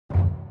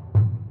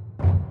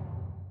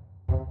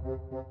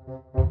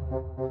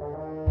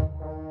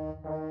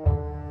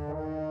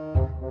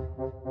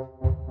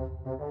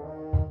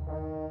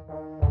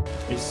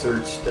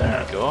Search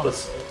staff. Go.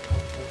 Let's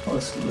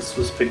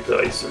pick the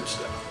ice search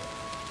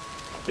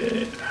staff.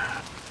 Okay.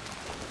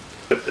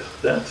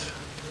 That.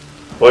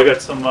 Oh, I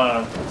got some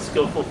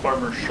skillful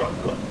farmer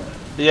shotgun.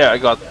 Yeah, I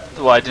got.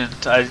 Well, I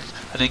didn't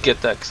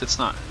get that because it's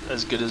not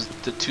as good as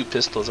the 2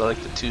 pistols. I like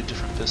the 2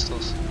 different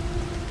pistols.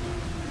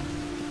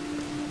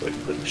 So I can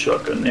put the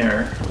shotgun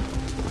there.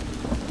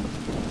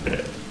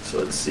 Okay. So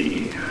let's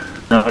see.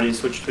 Now, how do you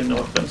switch between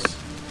the weapons?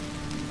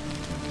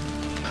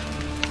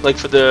 Like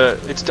for the,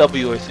 it's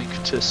W I think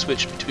to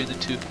switch between the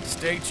 2.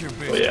 State your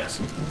business.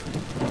 Oh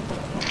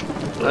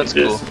yeah. That's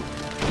like cool.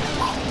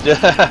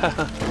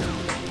 Yeah.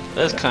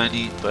 That's kind of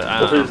neat, but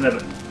I don't know.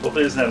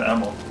 Hopefully it doesn't have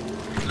ammo.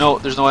 No,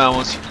 there's no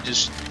ammo, so you can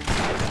just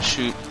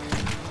shoot.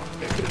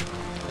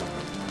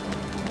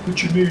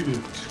 But you need it.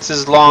 It's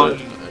as long,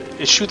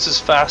 it shoots as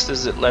fast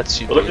as it lets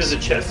you. Well, look, there's a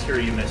chest here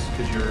you missed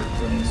because you're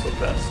running so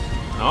fast.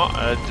 No,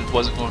 it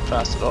wasn't going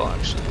fast at all,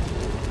 actually.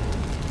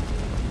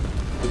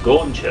 The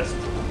golden chest.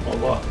 A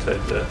lot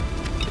type that.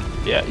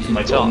 Yeah, Use you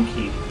my can tell. golden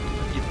key.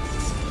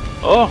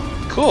 Oh,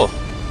 cool.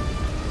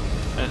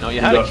 I didn't know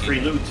you had a got key.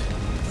 free loot.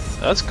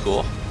 That's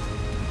cool.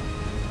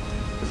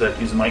 Because I've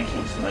used my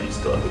key, so now you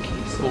still have a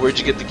key. So Well, where'd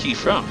you get the key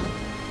from?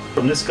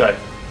 From this guy.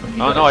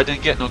 Oh no, I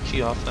didn't get no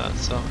key off that,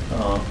 so.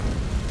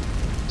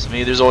 So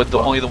maybe there's only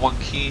the 1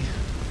 key.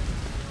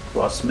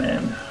 Boss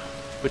man.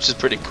 Which is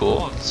pretty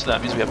cool, so that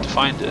means we have to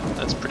find it.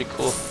 That's pretty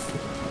cool.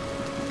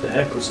 The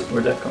heck was it?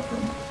 Where'd that come from?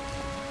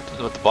 Don't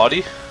know what the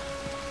body?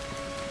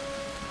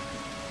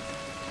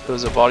 There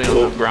was a body on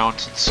the ground,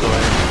 so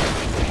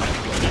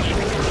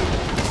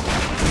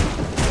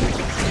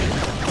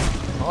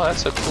oh,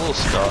 that's a cool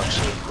style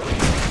actually.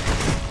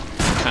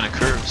 It kind of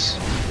curves.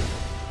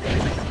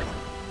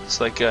 It's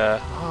like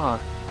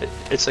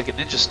it's like a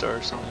ninja star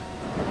or something.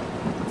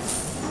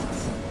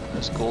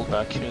 There's gold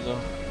back here though.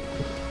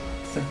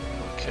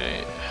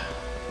 Okay.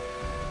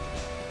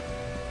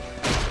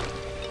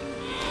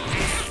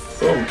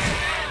 Oh.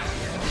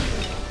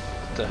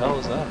 What the hell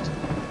is that?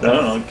 I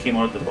don't know, it came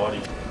out of the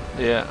body.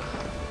 Yeah.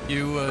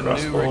 You a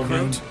Crossbow new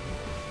recruit?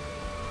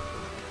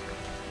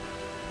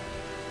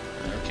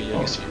 Okay, I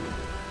guess you.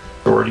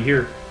 We're already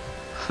here.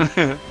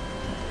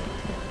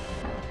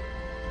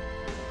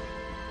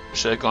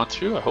 Should I have gone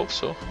through? I hope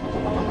so.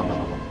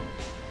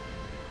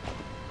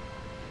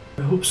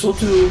 I hope so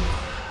too. You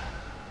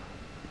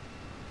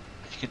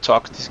can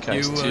talk to these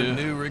guys You too. a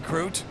new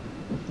recruit?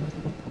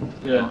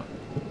 Yeah.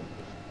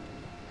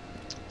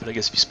 But I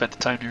guess if you spent the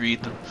time to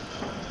read them.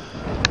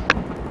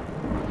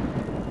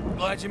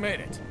 Glad you made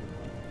it.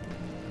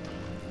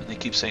 And they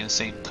keep saying the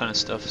same kind of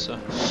stuff, so.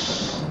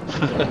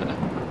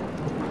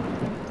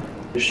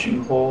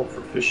 Fishing hole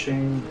for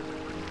fishing.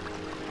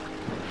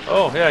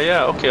 Oh,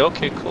 yeah,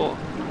 okay, cool.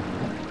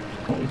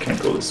 Oh, we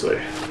can't go this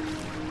way.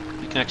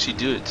 You can actually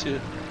do it too.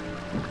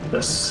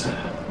 That's.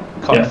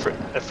 Caught Yeah.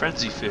 a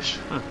frenzy fish.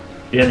 Huh.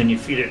 Yeah, and then you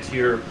feed it to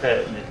your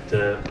pet, and it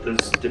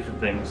does different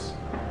things.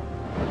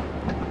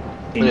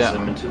 Changes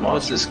them into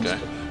What's monsters. this guy? and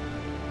stuff.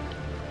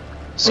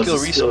 Skill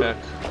What's the skill? respec.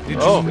 Did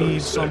Oh, you need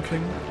respec.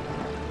 something?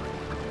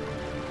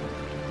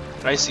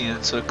 I see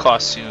it, so it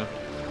costs you.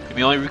 If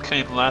you only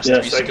reclaim the last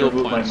Yeah, 3 so I can skill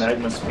remove points. my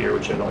magma spear,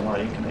 which I don't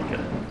like, and I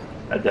can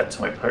add that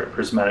to my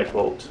prismatic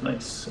bolt.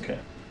 Nice. Okay.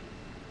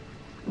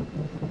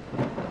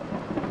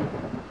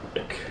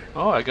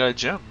 Oh, I got a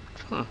gem.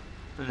 Huh.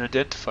 An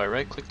identify,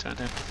 right? Click to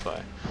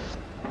identify.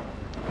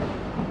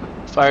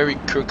 Fiery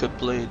crooked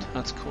blade.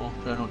 That's cool.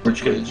 But I don't Where'd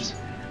do you get blades.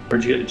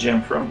 Where'd you get a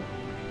gem from?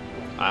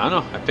 I don't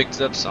know. I picked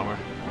it up somewhere.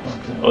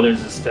 Okay. Oh,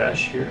 there's a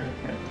stash here.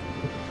 Okay.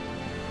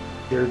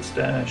 Third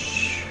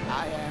stash.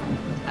 I am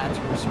at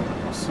your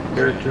service.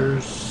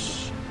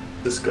 Characters.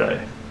 This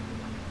guy.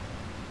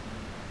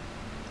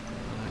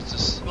 It's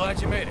just Glad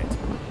you made it.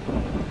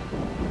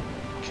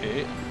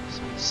 okay.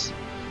 So it's,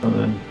 And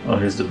then, oh,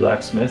 here's the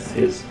blacksmith.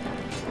 His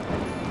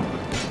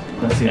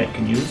nothing I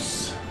can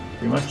use,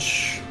 pretty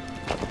much.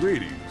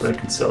 Greetings. But I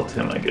can sell to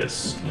him, I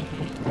guess.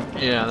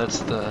 yeah, that's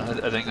the.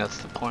 I think that's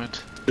the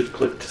point. Shift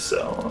click to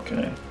sell.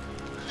 Okay.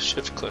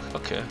 Shift click.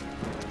 Okay.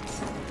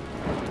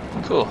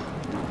 Cool.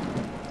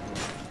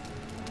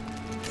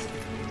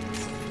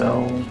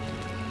 Sell.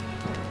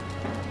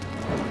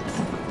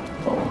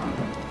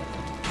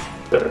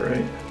 Oh. Better,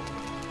 right?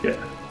 Yeah.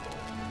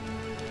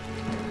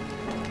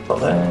 Sell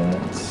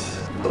that.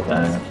 Sell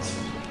that.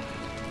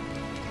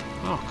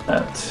 Oh, cool.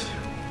 That.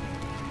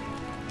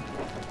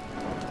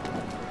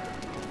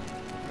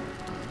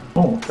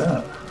 Oh,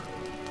 that.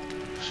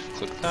 Shift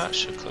click that.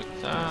 Shift click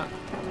that.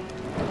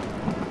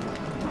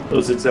 It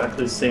was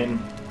exactly the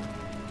same.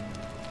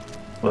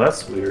 Well,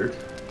 that's weird.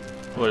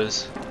 What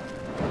is?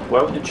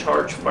 Why would the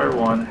charge fire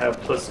one have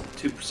plus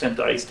 2%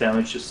 ice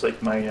damage just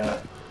like my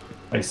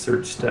my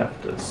surge staff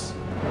does?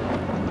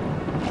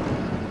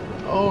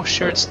 Oh,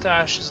 shared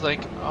stash is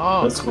like.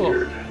 Oh, That's cool.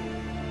 weird.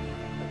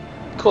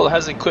 Cool. It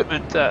has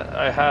equipment that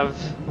I have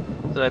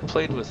that I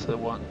played with at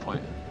one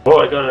point. Oh,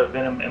 I got a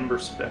Venom Ember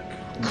spec.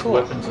 Cool.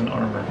 Weapons and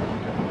armor.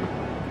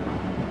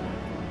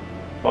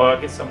 Oh,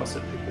 I guess I must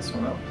have picked this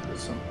one up at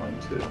some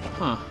point too.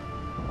 Huh.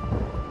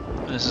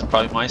 This is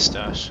probably my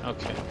stash.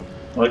 Okay.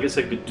 Well, I guess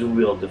I could dual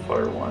wield the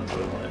fire wand if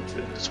I wanted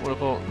to. So what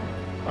about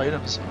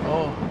items?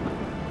 Oh,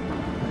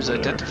 there's There.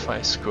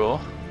 identify scroll.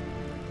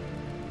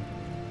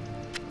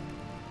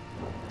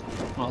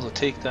 Might as well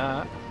take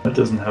that. That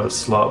doesn't have a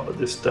slot, but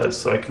this does,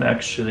 so I can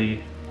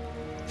actually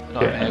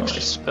Got Okay, extra anyway.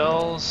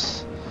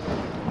 spells.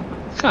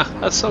 Huh,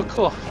 that's so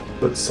cool.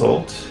 put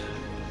salt.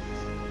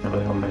 And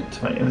I on my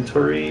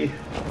inventory.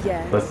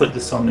 Yes. If I put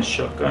this on the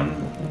shotgun,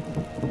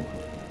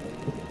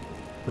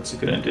 what's it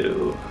gonna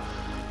do?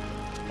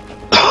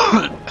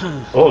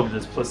 Oh, it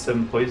does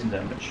 +7 poison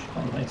damage.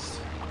 Oh, nice.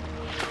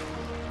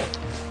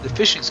 The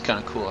fishing's kind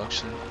of cool,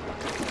 actually.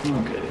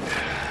 Okay.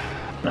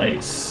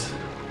 Nice.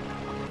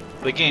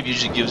 The game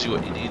usually gives you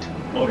what you need.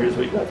 Oh, here's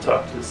what you gotta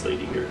talk to this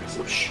lady here.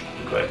 So, shh,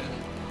 be quiet.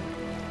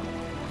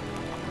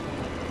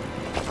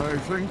 I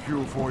thank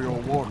you for your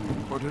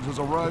warning, but it has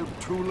arrived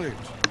too late.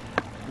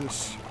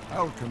 This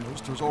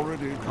alchemist has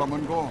already come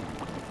and gone,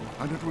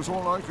 and it was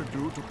all I could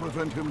do to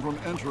prevent him from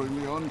entering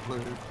the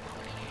Enclave.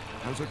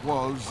 As it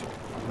was,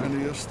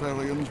 many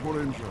Astharians were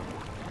injured,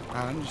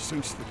 and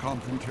since the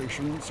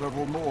confrontation,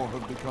 several more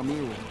have become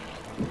ill.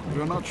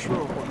 We are not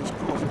sure what is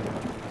causing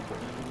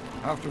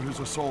it. After his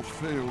assault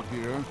failed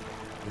here,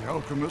 the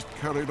alchemist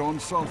carried on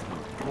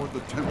southward toward the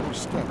temple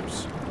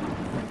steps.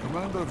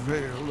 Commander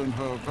Vale and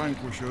her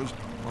vanquishers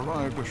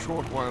arrived a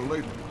short while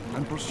later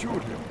and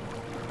pursued him,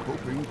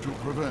 hoping to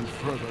prevent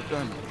further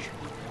damage.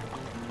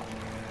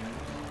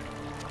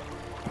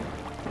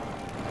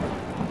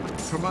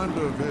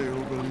 Commander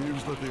Vale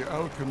believes that the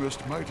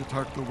alchemist might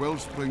attack the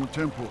Wellspring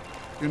Temple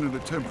in an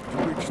attempt to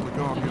reach the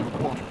Guardian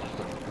Water.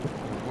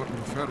 For what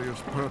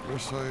nefarious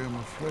purpose, I am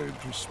afraid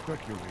to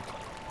speculate.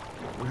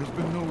 There has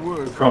been no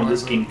word The problem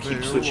is from this game either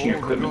keeps Vale switching your or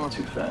the equipment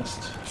too Guardian.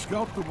 fast.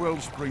 Scout the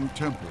Wellspring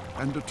Temple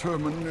and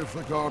determine if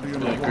the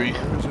Guardian I agree.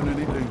 Water is in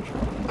any danger.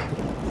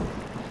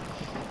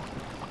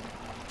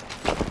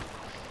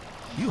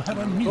 You have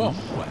a new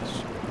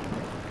quest.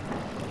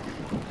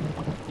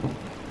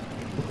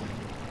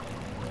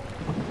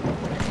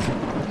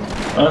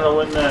 I don't know,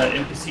 when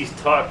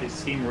NPCs talk, they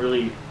seem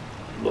really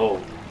low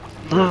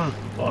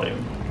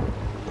volume.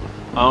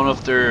 I don't know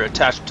if they're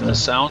attached to the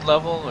sound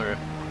level or.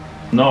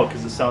 No,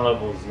 because the sound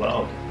level is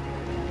loud.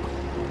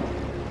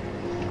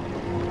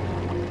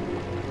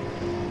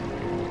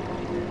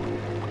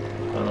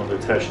 I don't know if they're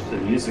attached to the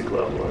music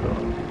level, I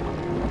don't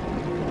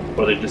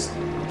know. Or they just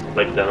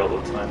like that all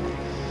the time.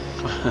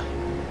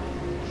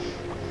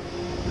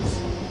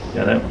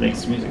 Yeah, that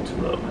makes music too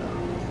loud now.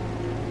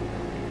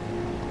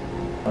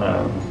 I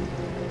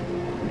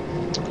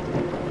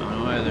don't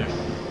know either.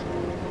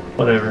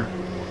 Whatever.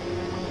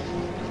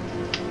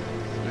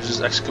 There's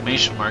this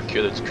exclamation mark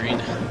here that's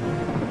green.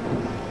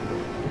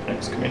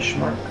 Exclamation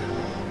mark.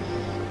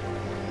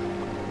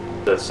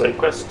 The side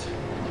quest.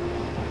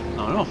 I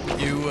don't know.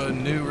 You a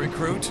new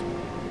recruit?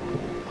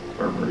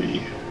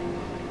 Armory.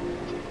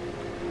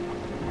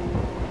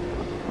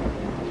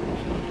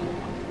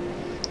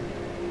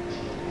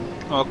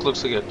 Oh, it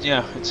looks like it.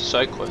 Yeah, it's a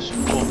side quest.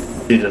 Cool.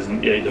 He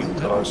doesn't. Yeah, he You doesn't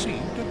have talk.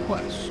 received a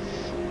quest.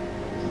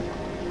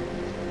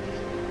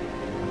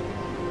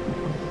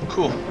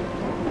 Cool.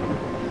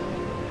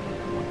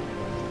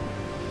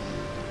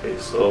 Okay,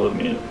 so let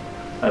me.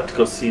 I have to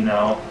go see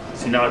now.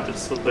 See now I have to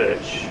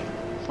switch.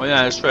 Well,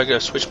 yeah, that's why I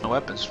gotta switch my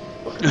weapons.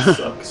 Fucking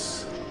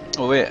sucks.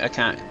 Oh wait, I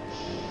can't.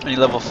 I need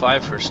level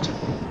 5 first.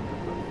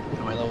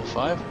 Am I level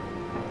 5?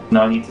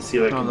 Now I need to see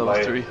if I No, can level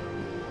buy 3.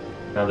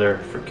 another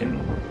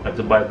freaking. I have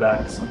to buy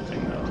back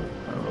something now.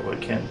 I don't know if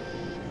I can.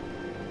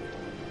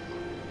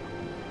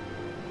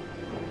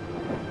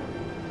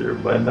 Is there a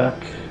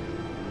buyback?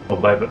 Oh,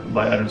 buy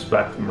items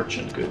back from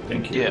merchant. Good,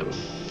 thank you. Yeah.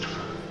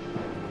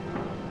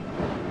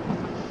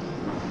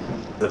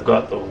 I've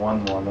got the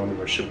one. I wonder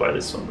if I should buy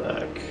this one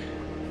back.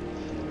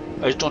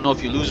 I just don't know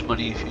if you lose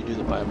money if you do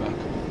the buyback.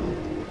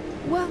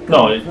 Welcome.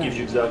 No, it friend. gives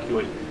you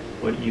exactly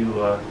what you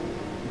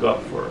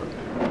got for it.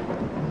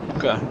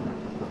 Okay.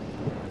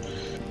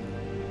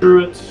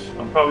 Screw it.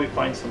 I'll probably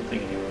find something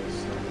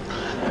anyways.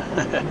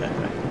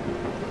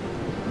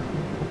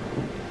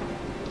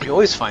 You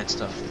always find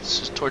stuff. It's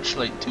just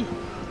Torchlight II.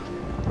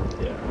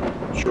 Yeah,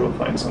 I'm sure we'll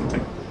find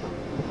something.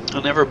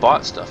 I never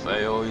bought stuff.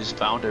 I always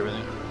found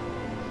everything.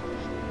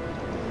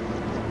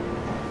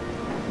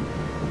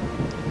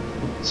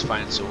 It's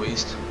fine. It's a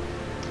waste.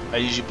 I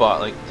usually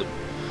bought like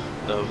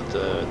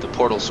the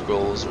portal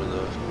scrolls or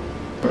the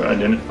Or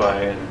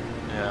identify and.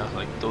 yeah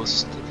like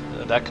those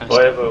that kind of Oh,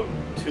 I stuff.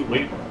 have two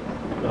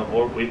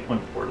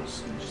waypoint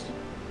portals.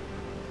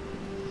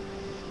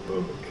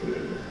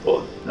 Okay.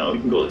 Well, now we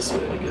can go this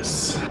way, I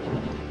guess.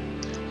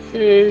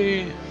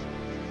 Hey.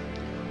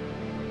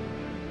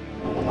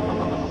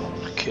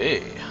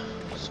 Okay.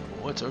 So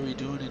what are we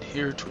doing in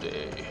here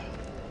today?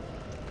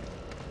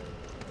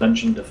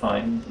 Dungeon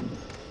defined.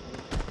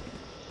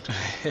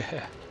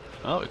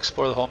 Well,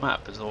 explore the whole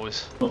map as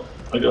always. Oh,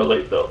 I got a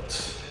light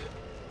belt.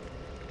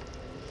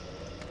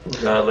 We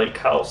got a light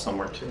cowl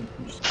somewhere too.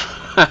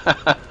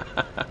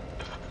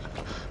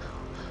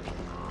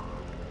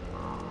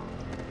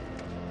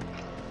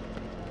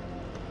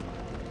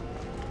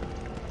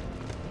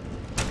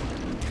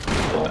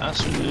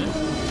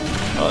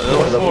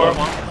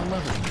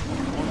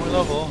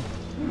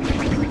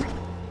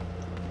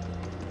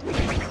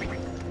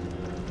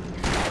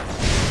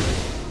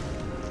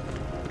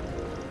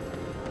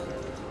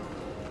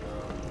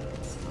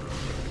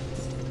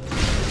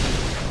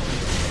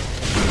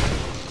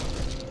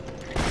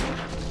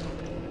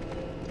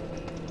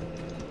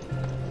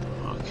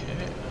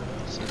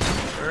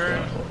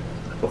 Burn.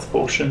 Health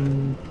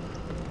potion.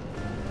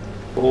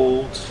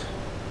 Gold.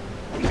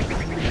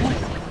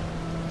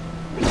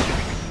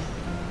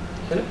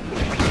 Okay.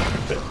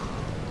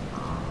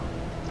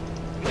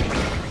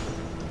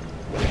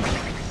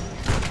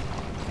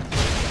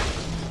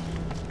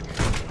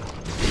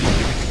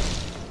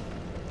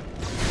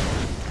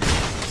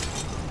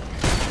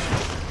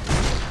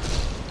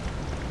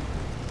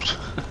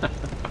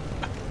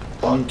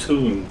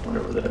 Pontoon,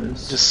 whatever that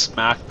is. Just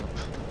smack them.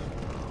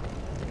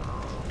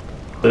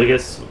 But I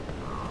guess,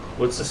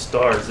 what's the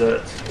star? Is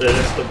that's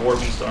the War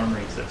Beast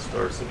armory? Is that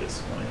stars? I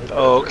guess when I hit that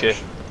Oh, okay.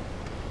 direction.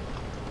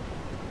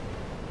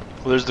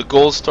 Well, there's the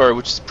gold star,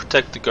 which is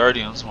protect the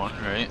Guardians one,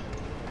 right?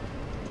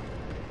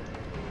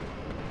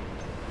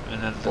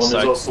 And then the Well,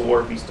 there's side, also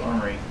War Beast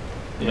armory.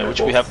 yeah,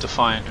 which we have to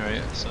find,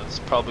 right? So it's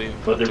probably.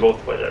 But they're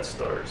both by that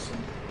star. So.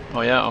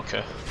 Oh yeah,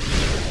 okay.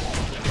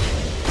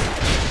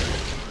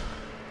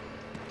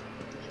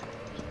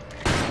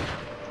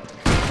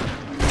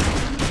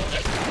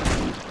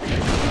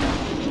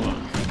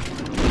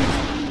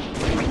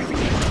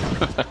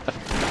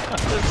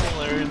 That's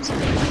hilarious.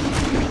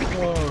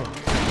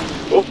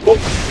 Oh, oh,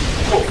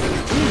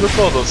 oh. Ooh, look at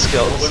all those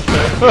skeletons. Went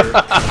back here.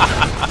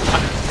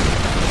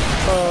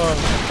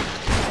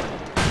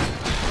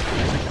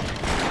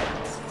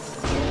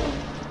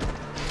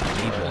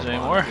 Is there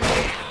any more?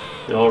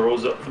 They all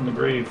rose up from the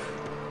grave.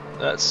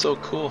 That's so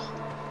cool.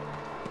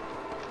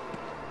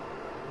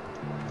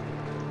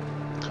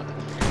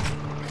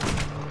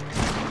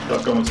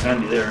 Shotgun was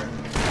handy there.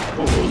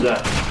 Oh, what was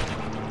that?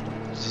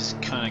 This is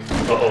kind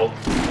of. Uh-oh.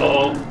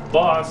 Uh-oh.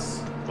 Boss.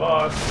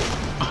 Boss.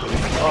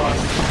 Boss.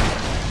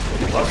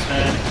 Boss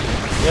man.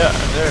 Yeah,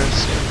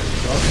 there's.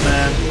 Boss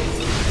man.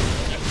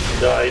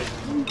 He died.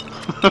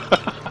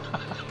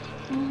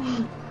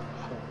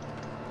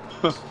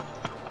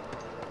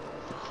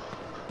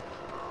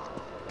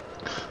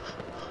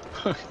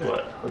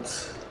 What?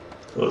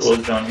 What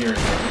was down here?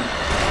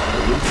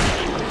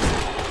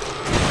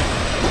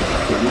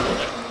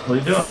 What are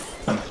you doing?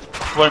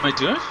 What am I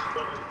doing?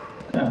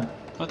 Yeah.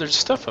 Oh, there's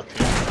stuff up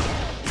here.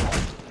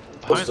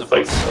 Supposed to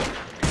fight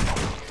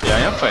stuff. Yeah, I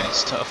am fighting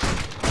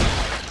stuff.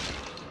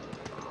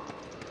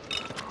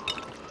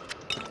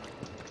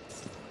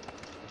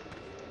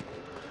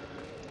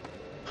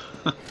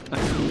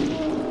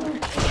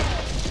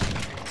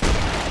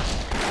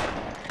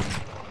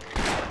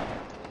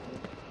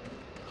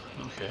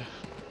 Okay.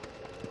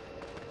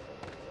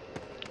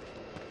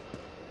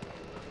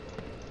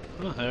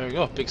 Oh, there we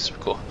go, big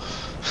circle.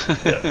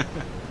 Yeah.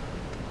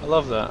 I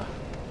love that.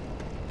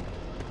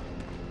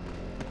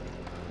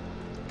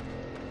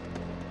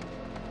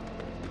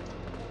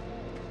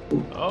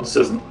 Oh. This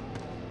isn't.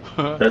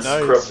 That's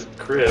Nice. corrupted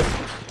crib.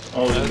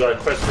 Oh, we've got a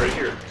quest right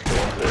here.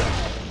 Go over there.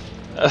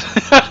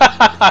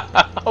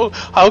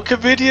 How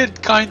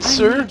convenient, kind I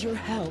sir. need your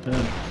help.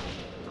 Yeah.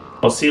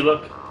 Oh, see,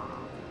 look.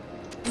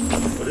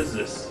 What is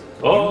this?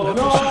 Oh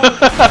no!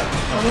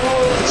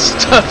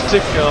 Stuff to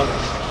go.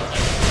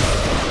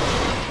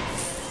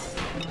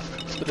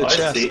 For the I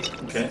chest. see.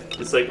 Okay,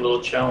 it's like a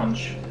little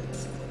challenge.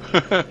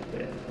 Okay,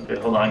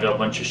 hold on. I got a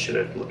bunch of shit I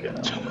have to look at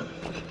now.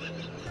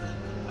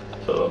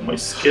 Hold on. My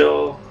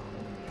skill.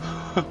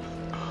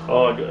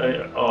 Oh,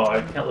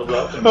 I can't level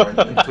up anymore.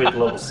 I need to wait to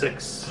level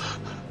 6.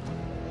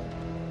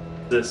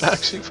 This.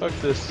 Actually, fuck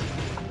this.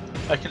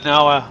 I can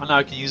now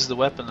I can use the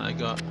weapon that I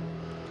got.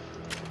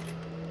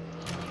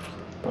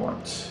 I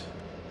want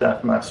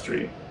staff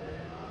mastery.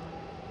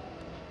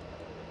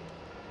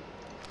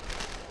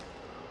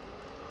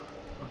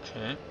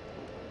 Okay.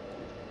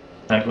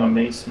 Magma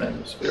mace,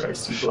 magma spear,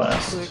 icy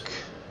blast, Click.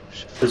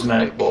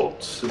 prismatic bolt.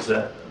 Is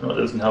that? No, it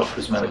doesn't help.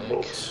 Prismatic Click.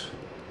 bolt.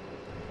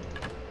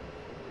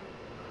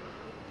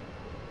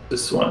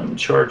 This one,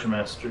 charge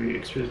mastery.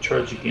 Experience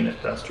charge, you gain it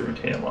faster,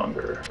 retain it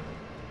longer.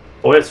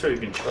 Oh, that's right. You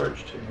can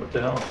charge too. What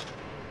the hell?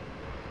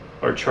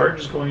 Our charge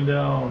is going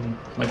down.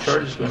 My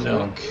charge is going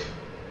down. Click.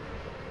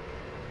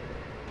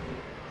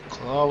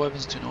 Claw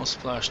weapons do no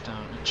splash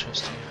down.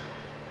 Interesting.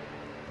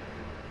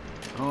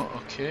 Oh,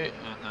 okay.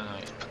 And then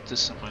I put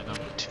this in my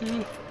number 2.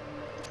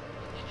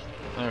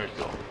 There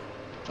we go.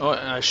 Oh,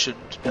 and I should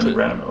And put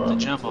ram it the around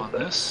gem like on that.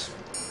 this.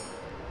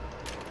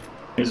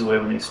 Here's the way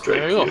when they strike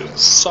There you you. go.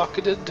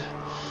 Socketed.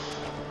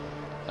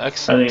 I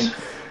Excellent. think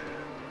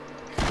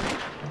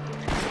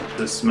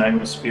this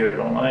magma spear I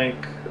don't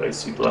like.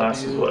 Icy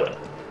blast is what?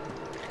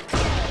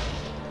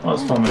 Oh,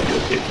 this one might be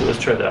okay too. Let's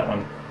try that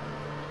one.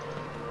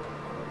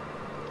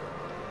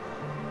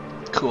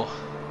 Cool.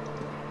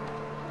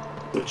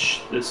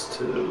 Switch this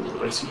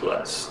to icy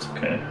blast.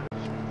 Okay.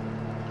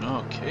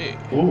 Okay.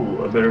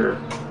 Ooh, I better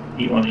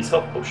eat one of these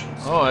health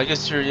potions. Oh, I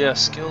guess your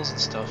skills and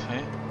stuff,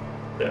 hey?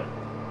 Yeah.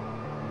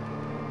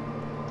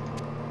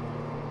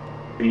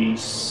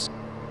 Increase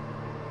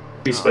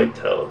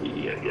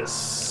vitality, I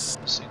guess.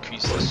 Let's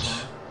increase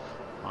this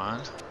one.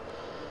 One.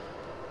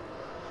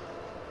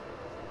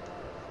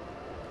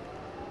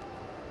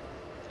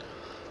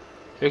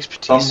 Your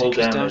expertise Tumble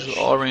increase damage damage. with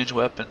all range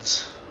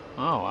weapons.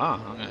 Oh wow,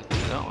 I'm gonna do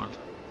that one.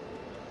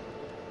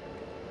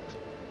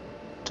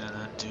 And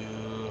then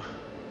do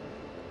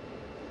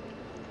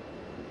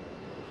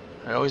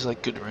I always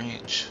like good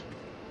range.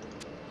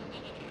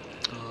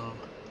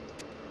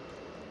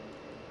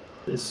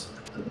 This.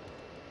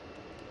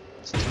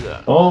 Let's do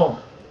that. Oh,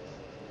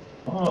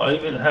 I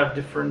even have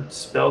different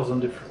spells on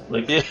different,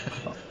 like Yeah.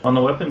 on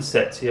the weapon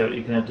sets. Yeah,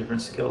 you can have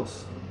different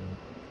skills.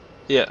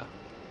 Yeah.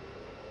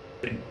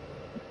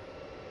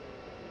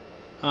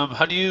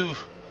 How do you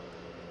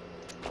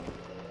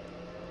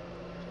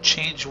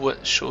change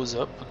what shows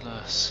up in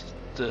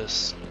the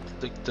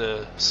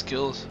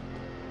skills?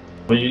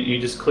 Well, you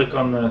just click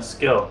on the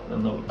skill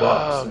in the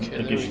box, okay,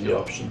 and it gives you the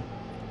option.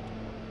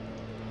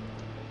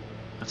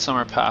 And some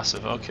are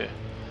passive. Okay.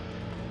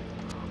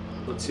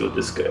 Let's see what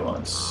this guy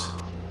wants.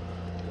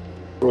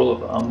 Roll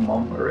of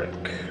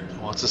Amamaric. He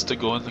wants us to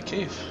go in the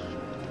cave,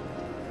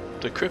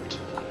 the crypt.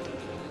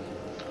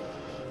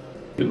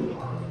 Ooh.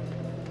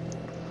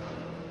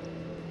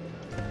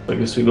 I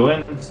guess we go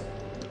in.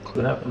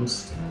 What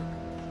happens?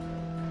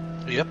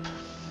 Yep.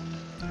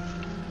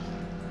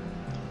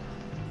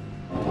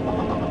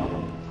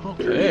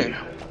 Okay.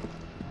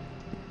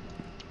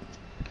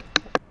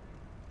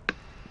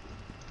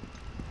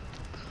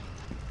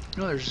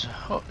 No, there's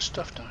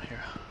stuff down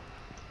here.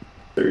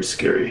 Very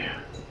scary.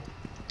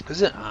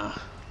 Is it?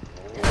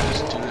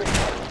 Just do it.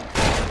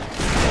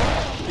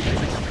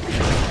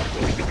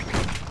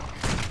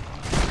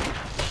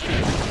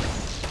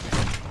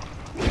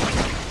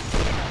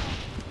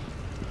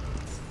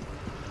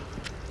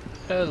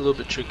 Yeah, a little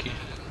bit tricky.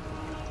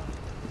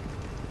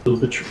 A little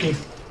bit tricky.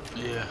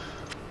 Yeah.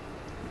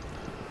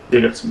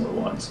 They got some more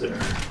ones there.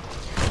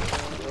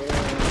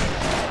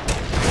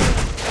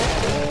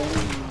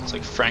 It's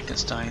like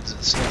Frankenstein's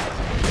and stuff.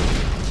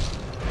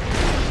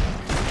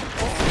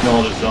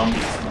 No, they're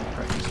zombies, not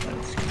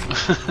Frankenstein's.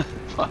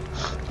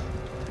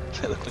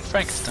 They look like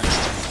Frankenstein's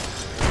too.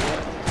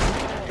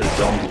 They're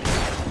zombies.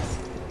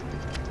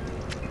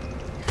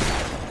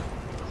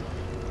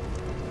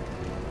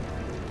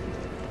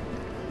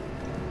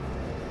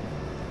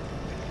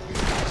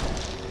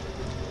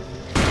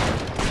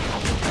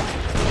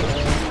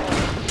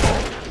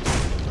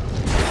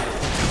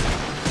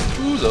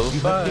 Ooh, level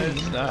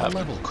 5. That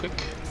happened quick.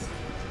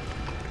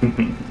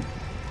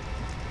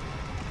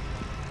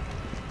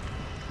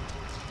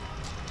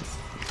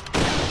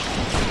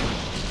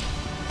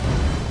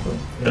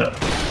 Yeah.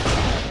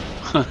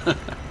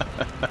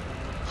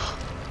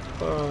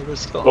 Oh,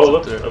 there's Oh, skeletons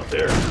look, up there. up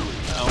there.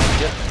 I want to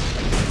get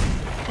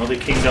Oh, they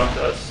came down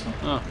to us.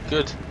 Oh,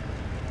 good.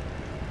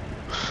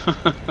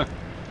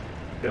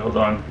 Okay, hold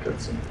on. Got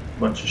some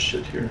bunch of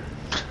shit here.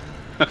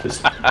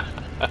 Just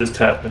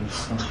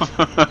happens.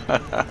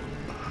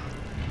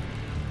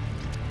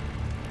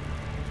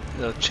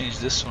 I'll change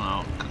this one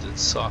out because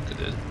it's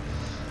socketed.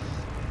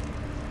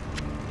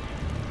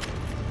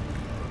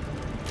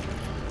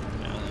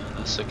 And then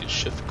a second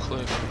shift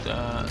click,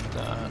 that.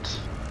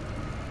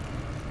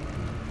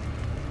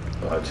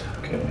 But,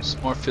 okay. It's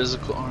more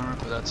physical armor,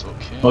 but that's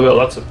okay. Oh, we got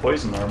lots of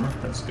poison armor.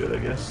 That's good, I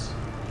guess.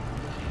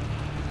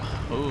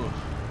 Ooh.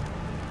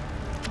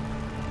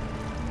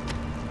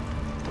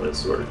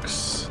 This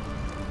works.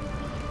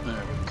 There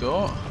we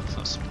go.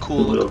 Some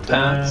cool Little looking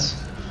pants.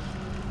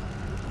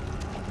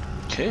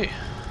 Okay,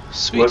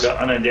 sweet. Well, I got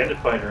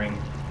unidentified ring.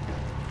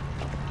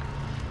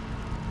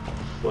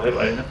 Do I have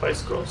identify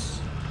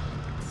scrolls?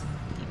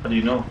 How do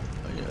you know?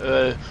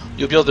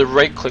 You'll be able to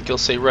right click, it'll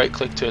say right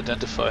click to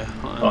identify.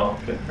 Oh,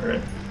 okay,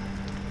 alright.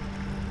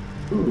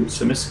 Ooh, it's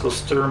a mystical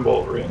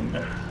sternbolt ring.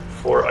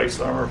 4 ice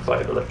armor,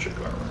 5 electric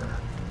armor.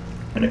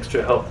 An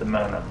extra health and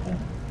mana.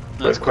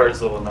 That's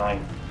requires level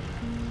 9.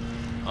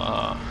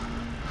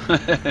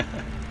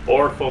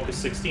 Or focus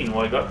 16.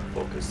 Well, I got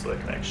focus so I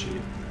can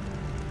actually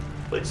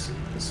place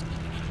it. So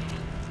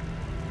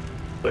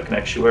I can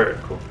actually wear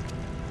it. Cool.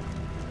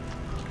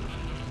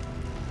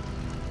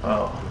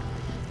 Wow.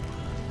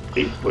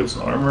 8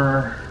 poison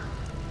armor.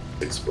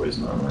 6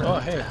 poison armor. Oh,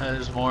 hey,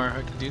 there's more.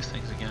 I can do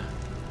things again.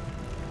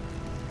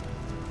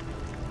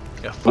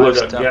 Got 5 Ooh, I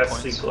got stat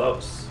ghastly points.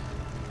 gloves.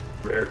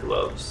 Rare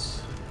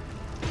gloves.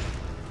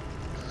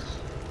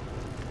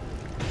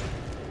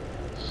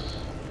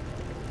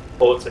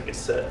 Oh, it's like a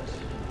set.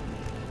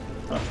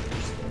 Huh.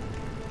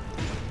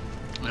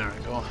 There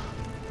we go.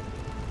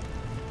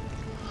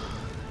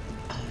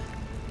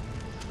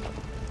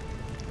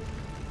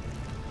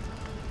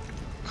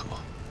 Cool.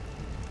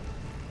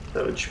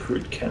 Savage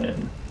crude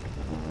cannon.